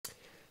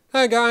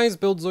Hi guys,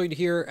 BuildZoid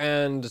here,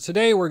 and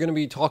today we're going to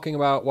be talking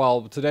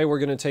about, today we're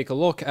going to take a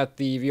look at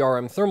the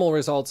VRM thermal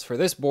results for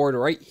this board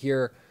right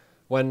here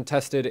when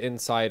tested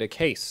inside a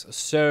case.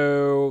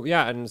 So,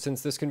 yeah, and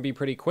since this can be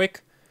pretty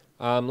quick,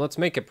 let's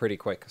make it pretty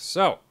quick.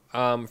 So,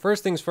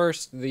 first things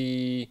first, first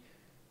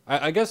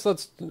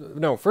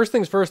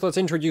things first, let's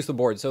introduce the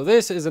board. So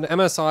this is an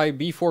MSI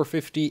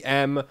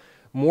B450M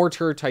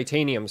Mortar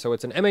Titanium. So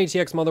it's an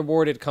MATX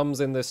motherboard. It comes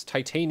in this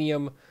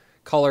titanium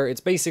color. It's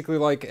basically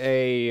like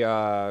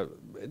a,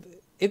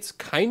 it's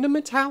kind of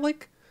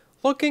metallic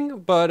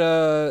looking, but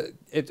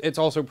it's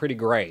also pretty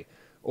gray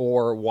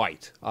or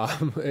white.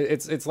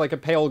 It's like a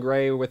pale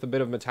gray with a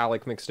bit of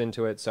metallic mixed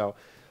into it. So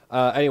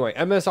anyway,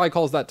 MSI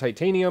calls that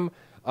titanium.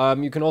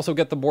 You can also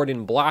get the board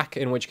in black,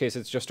 in which case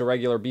it's just a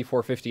regular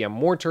B450M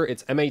mortar.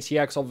 It's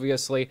MATX,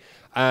 obviously,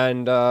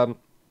 and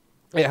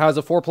it has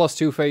a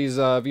 4+2 phase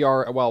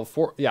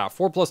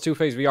 4+2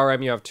 phase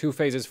VRM. You have 2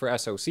 phases for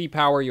SoC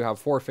power. You have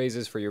 4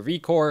 phases for your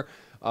V-core.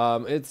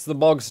 It's the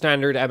bog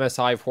standard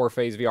MSI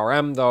 4-phase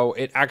VRM, though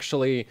it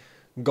actually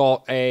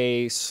got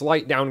a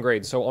slight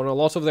downgrade. So on a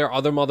lot of their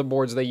other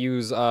motherboards, they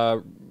use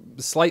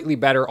slightly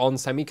better on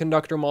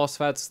semiconductor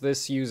MOSFETs.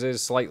 This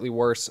uses slightly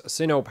worse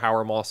Sino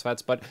power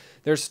MOSFETs, but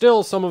there's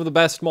still some of the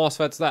best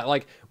MOSFETs that,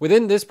 like,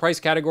 within this price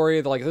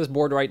category, like this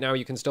board right now,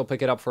 you can still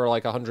pick it up for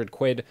like 100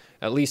 quid,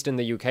 at least in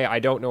the UK. I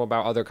don't know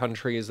about other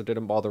countries. That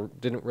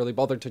didn't really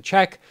bother to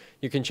check.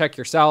 You can check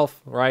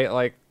yourself, right?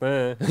 Like,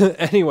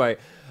 anyway,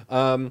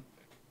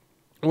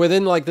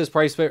 within like this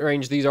price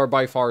range, these are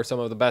by far some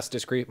of the best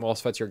discrete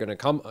MOSFETs you're going to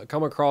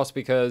come across,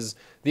 because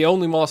the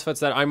only MOSFETs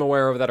that I'm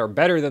aware of that are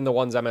better than the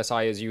ones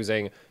MSI is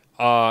using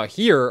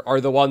here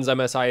are the ones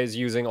MSI is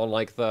using on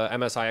like the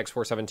MSI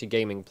X470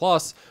 Gaming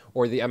Plus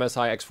or the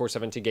MSI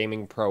X470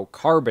 Gaming Pro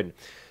Carbon.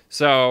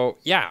 So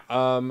yeah,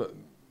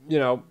 you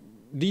know,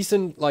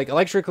 decent, like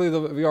electrically the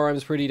VRM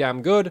is pretty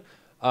damn good.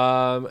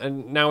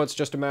 And now it's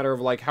just a matter of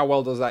like how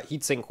well does that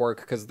heatsink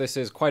work, because this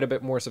is quite a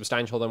bit more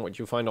substantial than what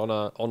you find on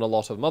a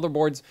lot of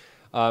motherboards.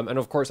 And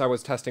of course I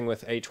was testing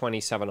with a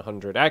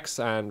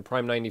 2700X and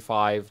Prime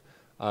 95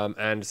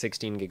 and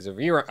 16 gigs of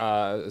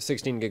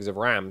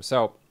RAM.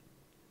 So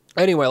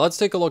anyway, let's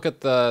take a look at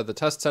the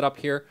test setup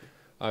here.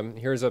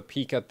 Here's a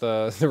peek at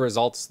the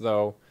results,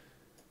 though.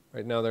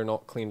 Right now they're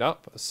not cleaned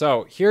up.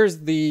 So here's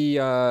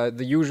the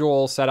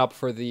usual setup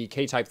for the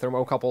K-type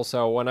thermocouple.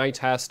 So when I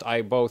test,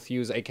 I both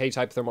use a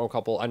K-type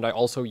thermocouple and I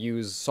also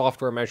use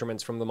software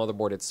measurements from the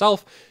motherboard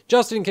itself,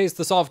 just in case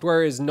the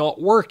software is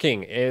not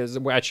working, as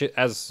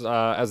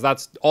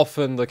that's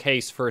often the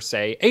case for,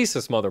 say,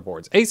 Asus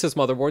motherboards. Asus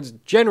motherboards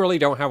generally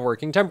don't have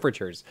working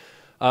temperatures.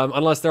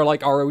 Unless they're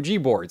like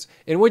ROG boards,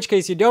 in which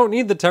case you don't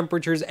need the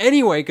temperatures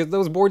anyway, because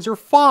those boards are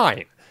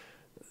fine.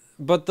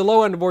 But the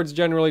low-end boards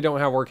generally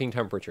don't have working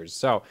temperatures.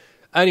 So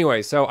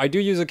anyway, so I do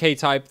use a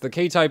K-type. The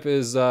K-type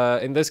is,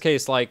 in this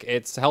case, like,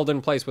 it's held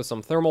in place with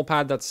some thermal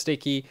pad that's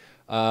sticky.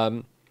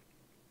 And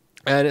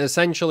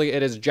essentially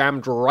it is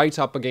jammed right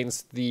up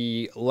against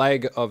the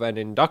leg of an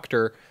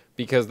inductor,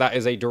 because that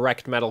is a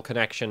direct metal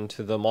connection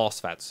to the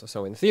MOSFETs.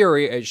 So in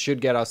theory, it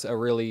should get us a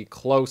really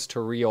close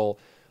to real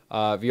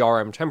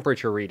VRM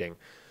temperature reading.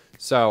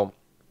 So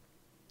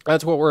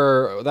that's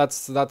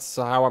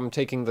how I'm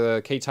taking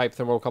the K-type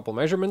thermocouple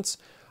measurements.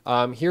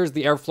 Here's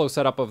the airflow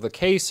setup of the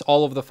case.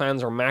 All of the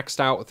fans are maxed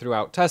out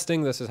throughout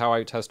testing. This is how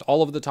I test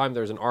all of the time.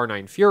 There's an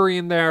R9 Fury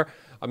in there.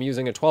 I'm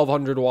using a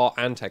 1200 watt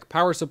Antec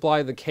power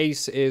supply. The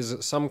case is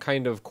some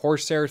kind of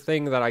Corsair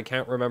thing that I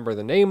can't remember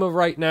the name of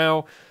right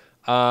now.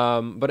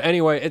 But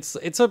anyway,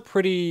 it's a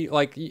pretty,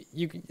 like,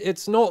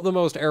 it's not the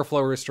most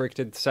airflow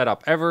restricted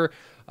setup ever.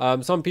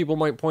 Some people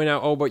might point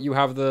out, oh, but you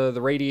have the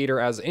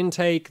radiator as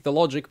intake. The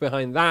logic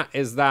behind that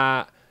is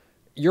that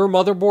your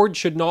motherboard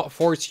should not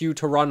force you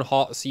to run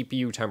hot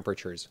CPU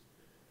temperatures.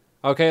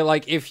 Okay,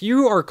 like, if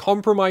you are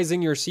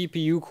compromising your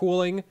CPU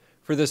cooling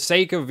for the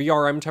sake of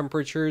VRM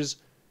temperatures,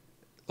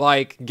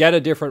 like, get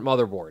a different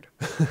motherboard.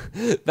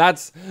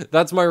 That's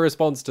my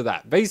response to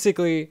that.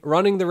 Basically,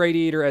 running the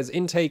radiator as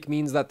intake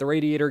means that the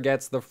radiator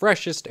gets the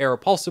freshest air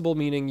possible,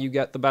 meaning you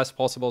get the best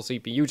possible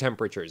CPU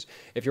temperatures.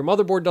 If your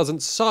motherboard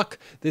doesn't suck,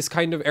 this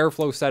kind of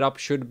airflow setup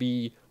should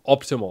be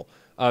optimal.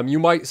 You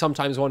might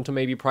sometimes want to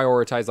maybe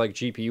prioritize like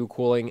GPU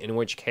cooling, in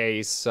which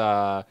case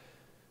the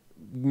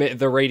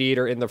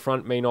radiator in the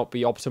front may not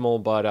be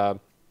optimal,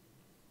 but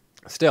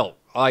still,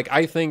 like,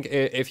 I think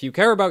if you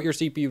care about your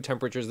CPU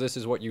temperatures, this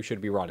is what you should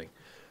be running.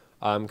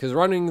 Because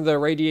running the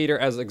radiator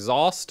as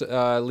exhaust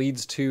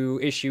leads to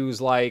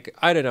issues like,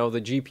 I don't know, the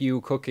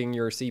GPU cooking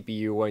your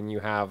CPU when you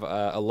have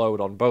a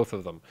load on both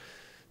of them.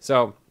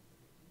 So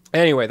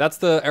anyway, that's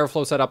the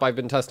airflow setup I've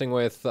been testing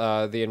with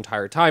the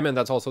entire time, and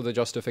that's also the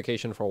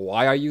justification for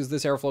why I use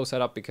this airflow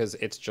setup, because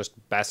it's just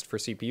best for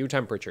CPU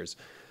temperatures.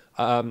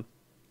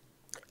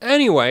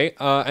 Anyway,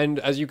 and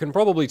as you can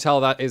probably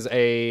tell, that is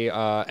a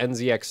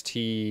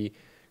NZXT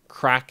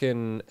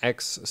Kraken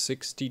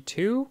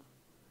X62,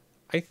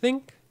 I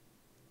think.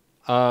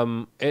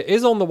 It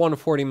is on the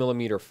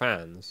 140mm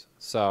fans,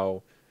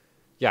 so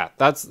yeah,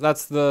 that's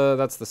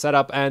the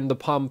setup, and the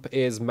pump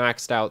is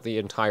maxed out the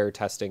entire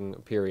testing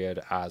period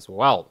as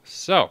well.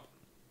 So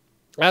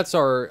that's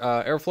our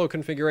airflow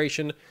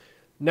configuration.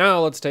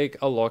 Now let's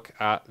take a look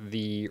at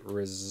the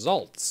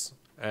results,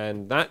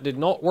 and that did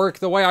not work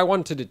the way I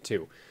wanted it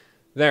to.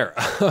 There.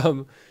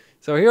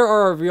 So here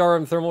are our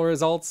VRM thermal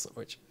results,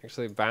 which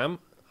actually, bam.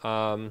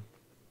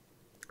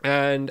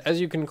 And as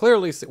you can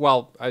clearly see,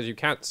 well, as you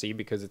can't see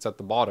because it's at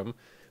the bottom,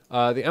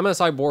 the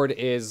MSI board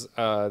is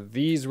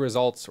these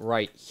results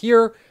right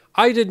here.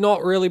 I did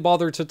not really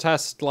bother to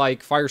test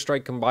like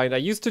Firestrike combined. I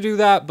used to do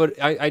that,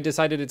 but I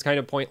decided it's kind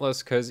of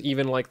pointless because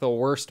even like the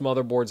worst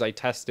motherboards I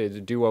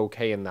tested do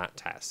okay in that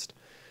test,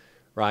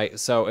 right?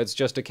 So it's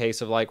just a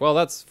case of like, well,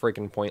 that's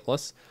freaking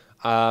pointless.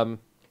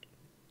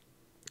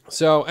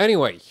 So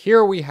anyway,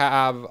 here we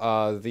have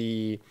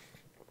the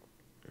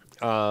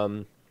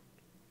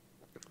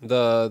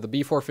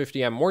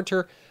B450M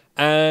mortar.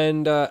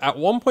 And at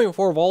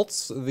 1.4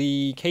 volts,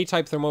 the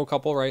K-type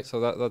thermocouple, right? So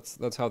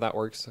that's how that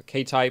works.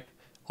 K-type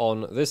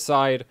on this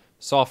side,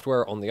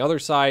 software on the other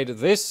side.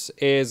 This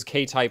is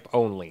K-type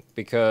only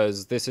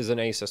because this is an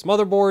Asus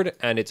motherboard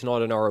and it's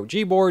not an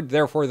ROG board.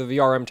 Therefore, the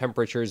VRM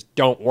temperatures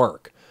don't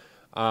work.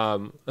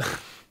 Fun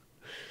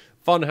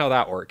how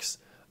that works.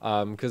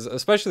 Because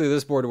especially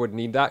this board would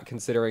need that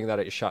considering that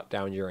it shut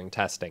down during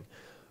testing.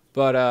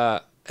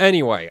 But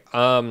anyway,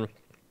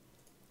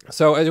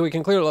 so as we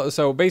can clearly,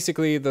 so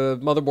basically the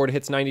motherboard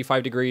hits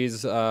 95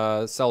 degrees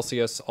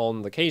Celsius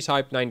on the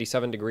K-type,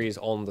 97 degrees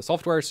on the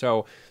software.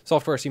 So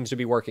software seems to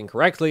be working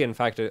correctly. In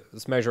fact,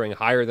 it's measuring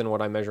higher than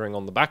what I'm measuring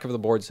on the back of the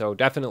board. So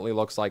definitely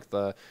looks like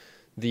the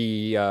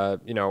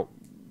you know,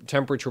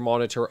 temperature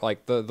monitor,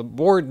 like the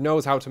board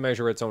knows how to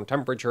measure its own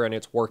temperature and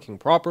it's working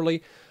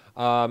properly.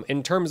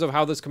 In terms of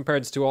how this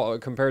compares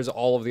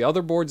all of the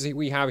other boards that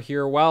we have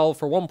here, well,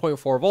 for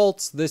 1.4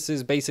 volts, this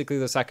is basically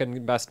the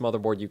second best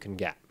motherboard you can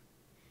get.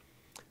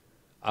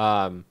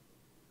 And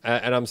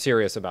I'm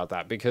serious about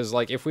that because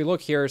like if we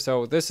look here,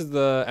 so this is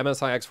the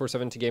MSI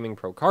X470 Gaming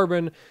Pro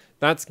Carbon.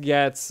 That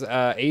gets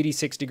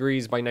 86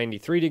 degrees by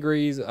 93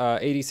 degrees,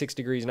 86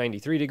 degrees,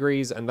 93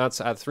 degrees, and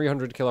that's at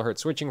 300 kilohertz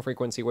switching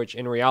frequency, which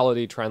in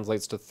reality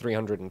translates to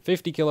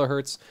 350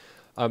 kilohertz.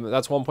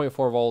 That's 1.4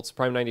 volts,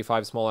 Prime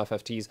 95 small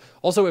FFTs.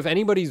 Also, if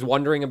anybody's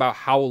wondering about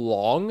how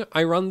long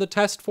I run the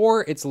test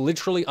for, it's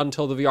literally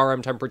until the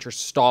VRM temperature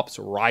stops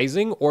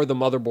rising or the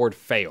motherboard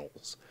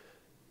fails.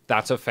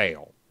 That's a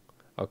fail.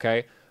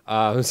 Okay?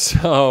 Yeah.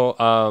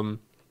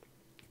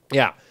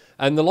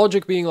 And the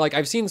logic being like,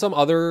 I've seen some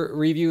other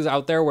reviews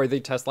out there where they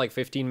test like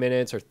 15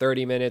 minutes or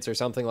 30 minutes or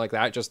something like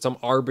that, just some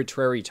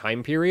arbitrary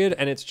time period.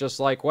 And it's just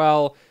like,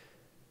 well,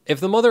 if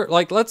the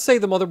let's say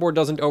the motherboard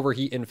doesn't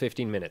overheat in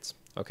 15 minutes.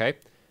 Okay.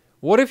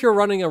 What if you're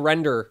running a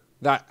render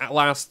that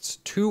lasts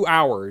 2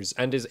 hours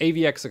and is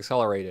AVX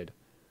accelerated?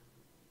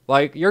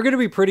 Like, you're going to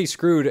be pretty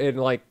screwed in,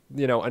 like,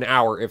 you know, an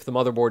hour if the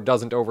motherboard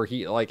doesn't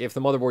overheat. Like, if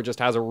the motherboard just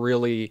has a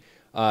really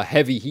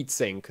heavy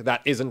heatsink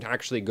that isn't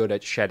actually good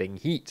at shedding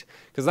heat.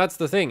 Because that's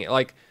the thing.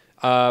 Like,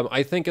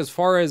 I think as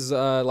far as,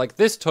 like,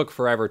 this took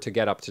forever to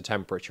get up to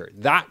temperature.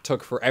 That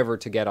took forever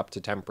to get up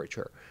to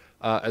temperature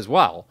as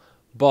well.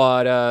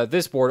 But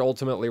this board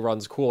ultimately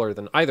runs cooler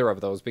than either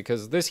of those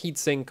because this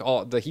heatsink,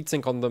 the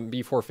heatsink on the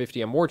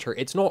B450M Mortar,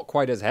 it's not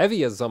quite as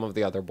heavy as some of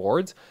the other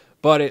boards,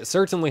 but it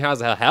certainly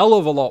has a hell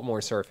of a lot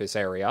more surface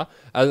area.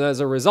 And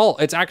as a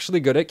result, it's actually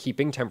good at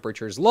keeping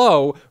temperatures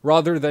low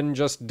rather than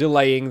just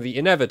delaying the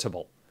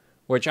inevitable.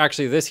 Which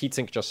actually, this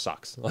heatsink just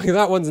sucks. Like,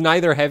 that one's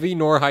neither heavy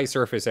nor high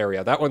surface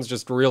area. That one's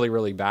just really,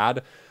 really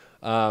bad.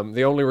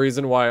 The only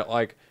reason why,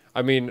 like,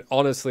 I mean,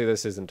 honestly,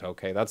 this isn't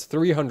okay. That's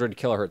 300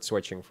 kilohertz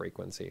switching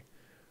frequency.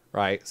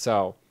 Right,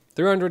 so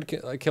 300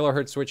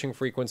 kilohertz switching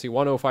frequency,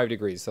 105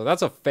 degrees. So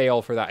that's a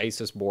fail for that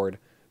Asus board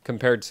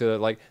compared to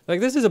like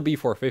this is a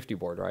B450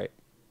 board, right?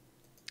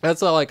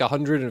 That's like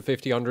 $150,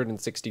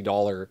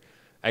 $160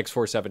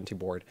 X470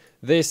 board.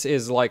 This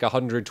is like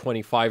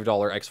 $125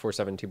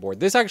 X470 board.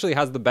 This actually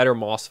has the better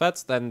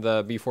MOSFETs than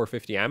the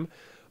B450M,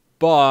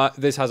 but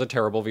this has a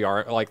terrible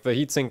VR. Like the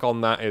heatsink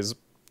on that is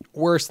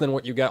worse than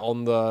what you get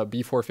on the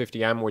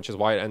B450M, which is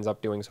why it ends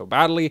up doing so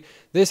badly.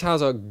 This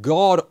has a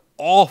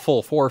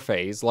god-awful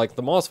four-phase. Like,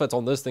 the MOSFETs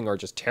on this thing are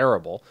just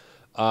terrible.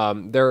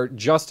 They're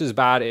just as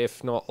bad,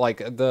 if not, like,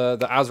 the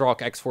ASRock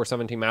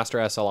X470 Master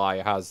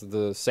SLI has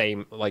the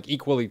same, like,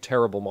 equally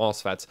terrible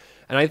MOSFETs.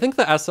 And I think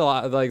the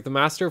SLI, like, the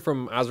Master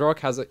from ASRock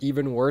has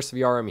even worse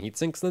VRM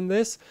heatsinks than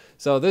this.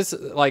 So this,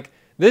 like,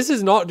 this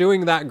is not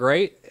doing that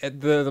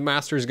great. The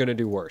Master is going to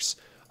do worse.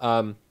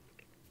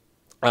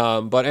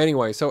 But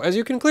anyway, so as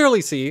you can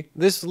clearly see,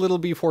 this little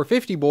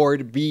B450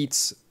 board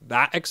beats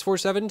that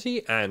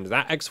X470 and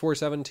that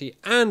X470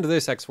 and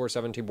this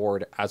X470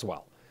 board as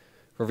well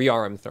for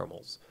VRM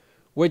thermals.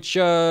 Which,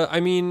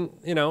 I mean,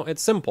 you know,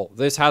 it's simple.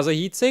 This has a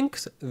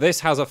heatsink. This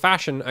has a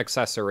fashion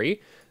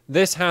accessory.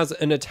 This has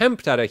an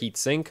attempt at a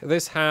heatsink.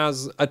 This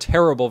has a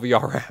terrible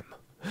VRM.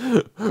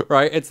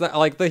 Right? It's that,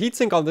 like, the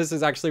heatsink on this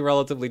is actually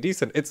relatively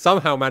decent. It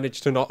somehow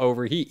managed to not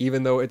overheat,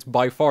 even though it's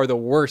by far the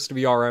worst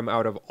VRM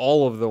out of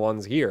all of the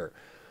ones here.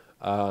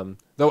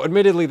 The Though,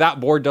 admittedly, that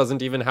board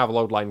doesn't even have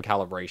load line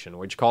calibration,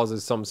 which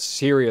causes some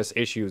serious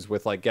issues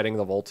with, like, getting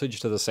the voltage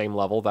to the same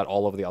level that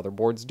all of the other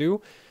boards do,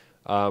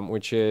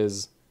 which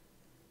is,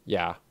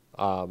 yeah.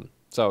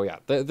 So, yeah,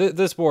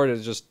 this board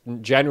is just,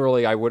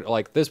 generally, I would,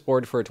 like, this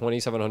board for a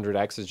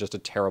 2700X is just a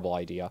terrible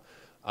idea.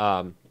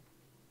 But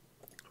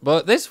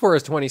this for a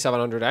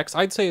 2700X,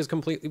 I'd say is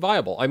completely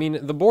viable. I mean,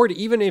 the board,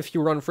 even if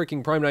you run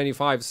freaking Prime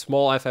 95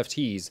 small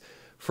FFTs,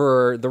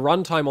 for the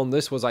runtime on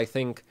this was, I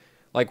think,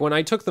 like, when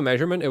I took the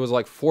measurement, it was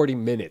like 40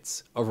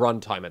 minutes of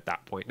runtime at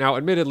that point. Now,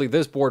 admittedly,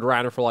 this board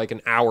ran for like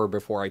an hour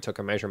before I took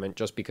a measurement,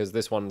 just because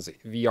this one's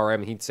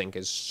VRM heatsink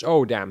is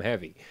so damn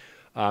heavy.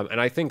 And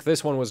I think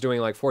this one was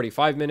doing like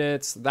 45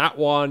 minutes. That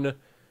one,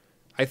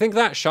 I think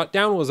that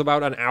shutdown was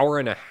about an hour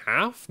and a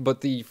half,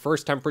 but the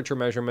first temperature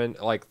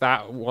measurement, like,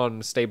 that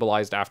one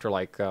stabilized after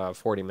like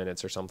 40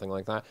 minutes or something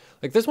like that.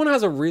 Like, this one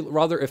has a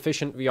rather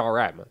efficient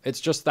VRM.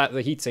 It's just that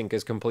the heatsink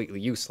is completely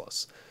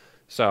useless.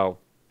 So,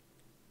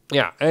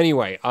 yeah,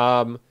 anyway,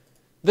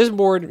 this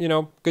board, you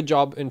know, good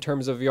job in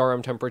terms of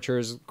VRM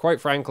temperatures.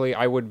 Quite frankly,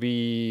 I would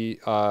be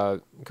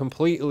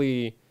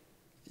completely,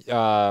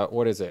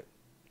 what is it?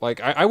 Like,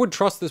 I would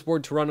trust this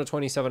board to run a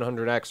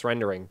 2700X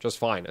rendering just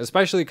fine,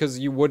 especially because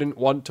you wouldn't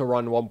want to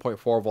run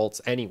 1.4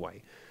 volts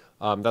anyway.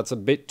 That's a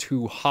bit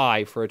too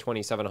high for a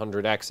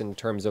 2700X in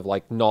terms of,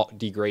 like, not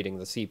degrading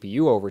the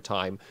CPU over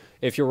time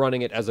if you're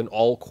running it as an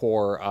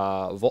all-core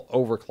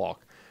overclock.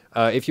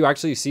 If you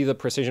actually see the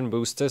precision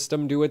boost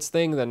system do its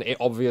thing, then it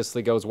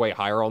obviously goes way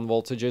higher on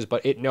voltages,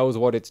 but it knows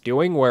what it's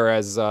doing,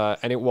 whereas,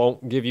 and it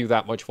won't give you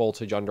that much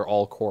voltage under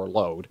all-core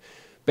load.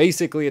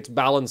 Basically, it's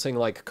balancing,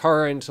 like,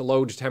 current,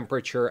 load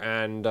temperature,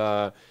 and,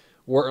 current,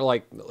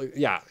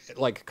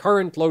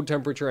 load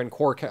temperature, and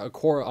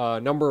core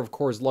number of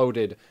cores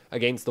loaded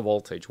against the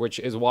voltage, which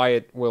is why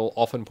it will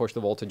often push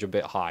the voltage a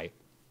bit high.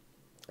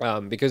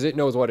 Because it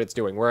knows what it's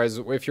doing. Whereas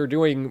if you're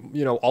doing,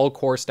 you know,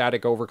 all-core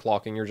static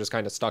overclocking, you're just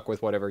kind of stuck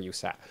with whatever you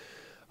set.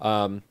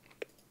 So,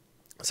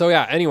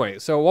 yeah, anyway,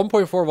 so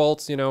 1.4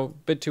 volts, you know,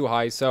 bit too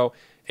high. So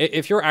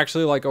if you're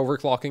actually, like,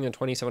 overclocking a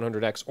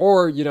 2700X,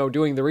 or, you know,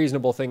 doing the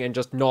reasonable thing and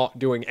just not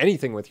doing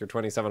anything with your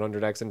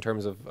 2700X in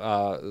terms of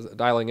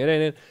dialing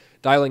it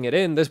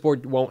in, this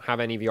board won't have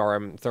any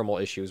VRM thermal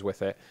issues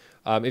with it.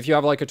 If you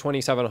have, like, a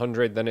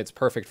 2700, then it's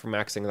perfect for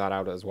maxing that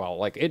out as well.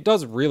 Like, it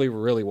does really,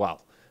 really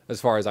well, as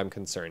far as I'm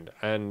concerned.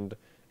 And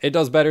it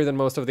does better than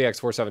most of the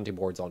X470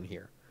 boards on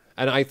here.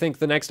 And I think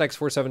the next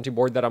X470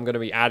 board that I'm going to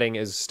be adding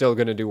is still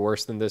going to do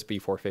worse than this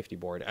B450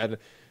 board. And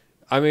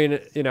I mean,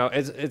 you know,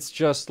 it's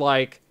just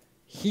like,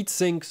 heat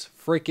sinks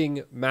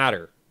freaking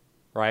matter,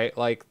 right?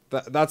 Like,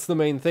 that's the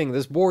main thing.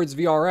 This board's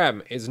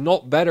VRM is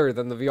not better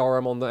than the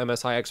VRM on the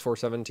MSI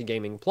X470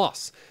 Gaming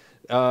Plus.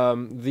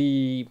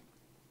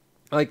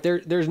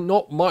 There's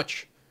not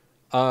much,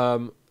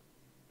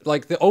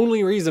 like, the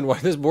only reason why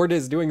this board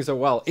is doing so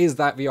well is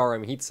that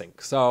VRM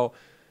heatsink. So,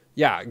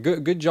 yeah,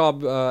 good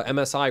job,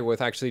 MSI,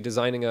 with actually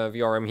designing a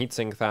VRM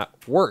heatsink that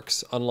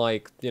works,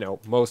 unlike, you know,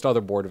 most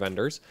other board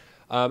vendors.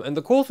 And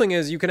the cool thing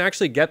is you can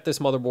actually get this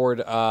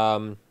motherboard,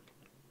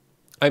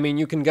 I mean,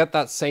 you can get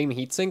that same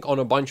heatsink on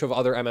a bunch of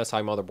other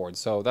MSI motherboards.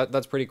 So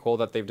that's pretty cool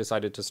that they've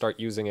decided to start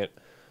using it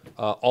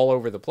all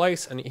over the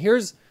place. And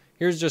here's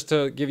just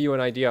to give you an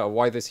idea of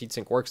why this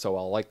heatsink works so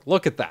well. Like,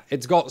 look at that.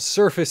 It's got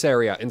surface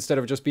area instead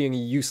of just being a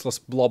useless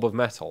blob of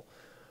metal.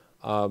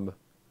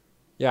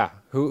 Yeah,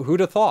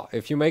 who'd have thought?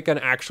 If you make an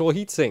actual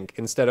heatsink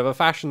instead of a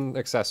fashion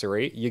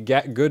accessory, you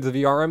get good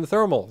VRM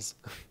thermals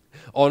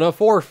on a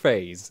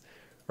 4-phase.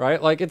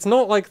 Right? Like, it's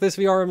not like this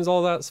VRM is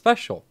all that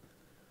special.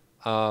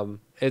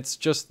 It's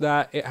just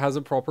that it has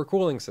a proper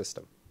cooling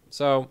system.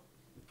 So,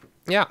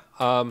 yeah.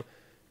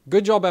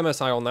 Good job,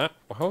 MSI, on that.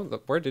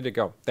 Oh, where did it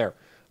go? There.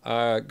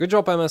 Good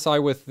job,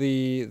 MSI, with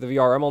the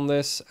VRM on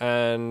this.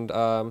 And,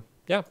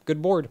 yeah,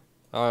 good board.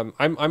 I'm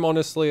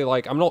honestly,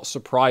 like, I'm not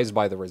surprised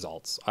by the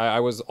results.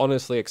 I was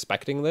honestly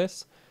expecting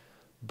this.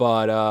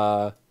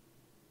 But,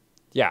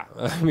 yeah.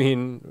 I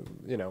mean,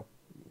 you know.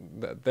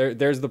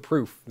 There's the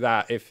proof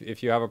that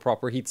if you have a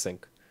proper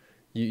heatsink,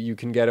 you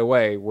can get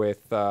away with,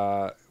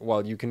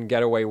 you can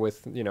get away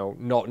with, you know,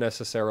 not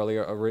necessarily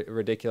a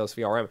ridiculous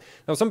VRM.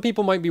 Now, some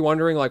people might be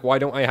wondering, like, why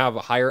don't I have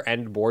higher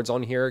end boards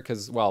on here?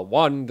 Because, well,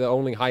 one, the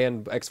only high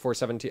end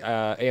X470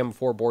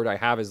 AM4 board I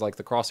have is, like,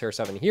 the Crosshair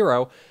 7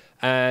 Hero,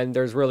 and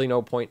there's really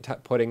no point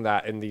putting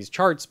that in these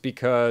charts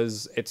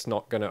because it's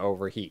not going to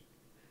overheat.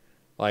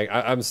 Like,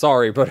 I'm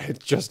sorry, but it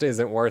just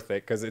isn't worth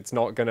it, because it's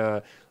not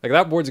gonna, like,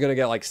 that board's gonna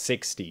get, like,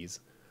 60s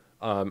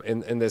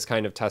in this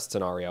kind of test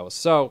scenario.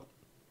 So,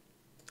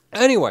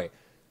 anyway,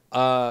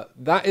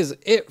 that is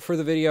it for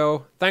the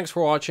video. Thanks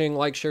for watching.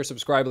 Like, share,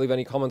 subscribe, leave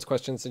any comments,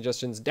 questions,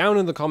 suggestions down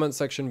in the comments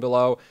section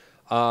below.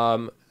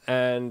 Yeah,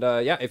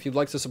 if you'd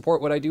like to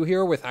support what I do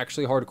here with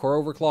actually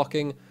hardcore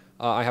overclocking,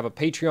 I have a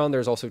Patreon.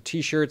 There's also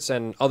t-shirts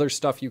and other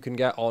stuff you can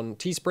get on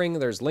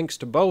Teespring. There's links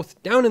to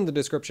both down in the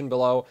description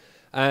below.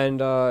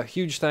 And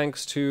huge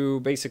thanks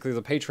to basically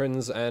the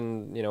patrons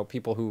and, you know,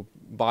 people who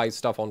buy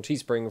stuff on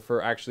Teespring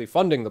for actually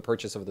funding the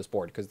purchase of this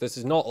board. Because this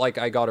is not like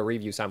I got a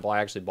review sample.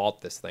 I actually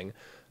bought this thing.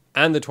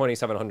 and the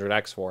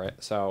 2700X for it.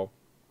 So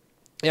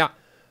yeah,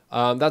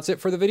 that's it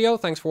for the video.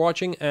 Thanks for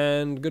watching,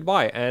 and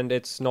goodbye. And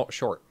it's not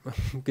short.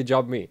 Good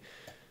job me.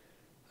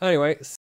 Anyway.